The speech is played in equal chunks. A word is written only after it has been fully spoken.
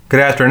Good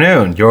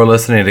afternoon. You're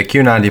listening to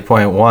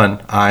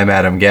Q90.1. I'm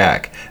Adam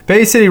Gack.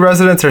 Bay City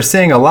residents are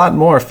seeing a lot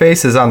more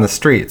faces on the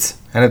streets,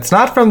 and it's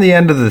not from the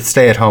end of the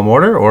stay-at-home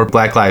order or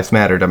Black Lives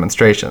Matter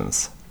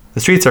demonstrations. The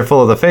streets are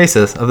full of the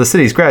faces of the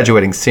city's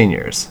graduating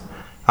seniors.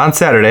 On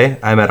Saturday,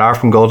 I met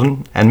Arfin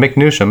Golden and Mick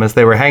Newsham as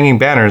they were hanging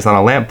banners on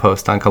a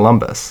lamppost on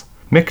Columbus.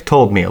 Mick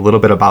told me a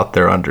little bit about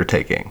their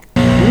undertaking.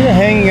 We were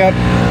hanging up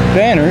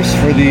banners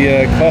for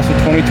the class of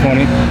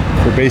 2020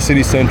 for Bay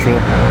City Central,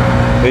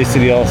 Bay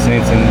City All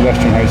Saints, and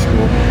Western High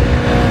School.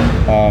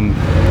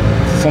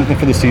 Something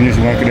for the seniors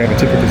who aren't going to have a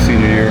typical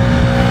senior year,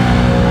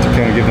 to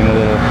kind of give them a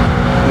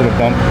little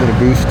bump, a little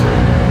boost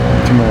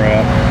to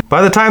morale.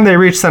 By the time they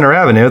reached Center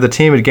Avenue, the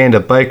team had gained a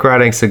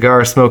bike-riding,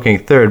 cigar-smoking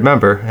third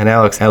member in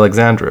Alex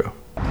Alexandru.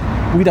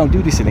 We don't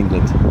do this in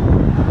England,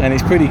 and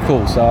it's pretty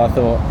cool, so I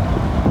thought,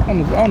 I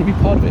want to be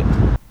part of it.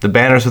 The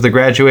banners with the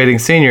graduating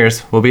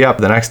seniors will be up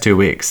the next 2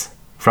 weeks.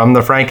 From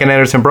the Frank and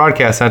Anderson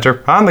Broadcast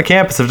Center on the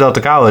campus of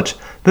Delta College,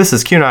 this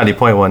is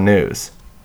Q90.1 News.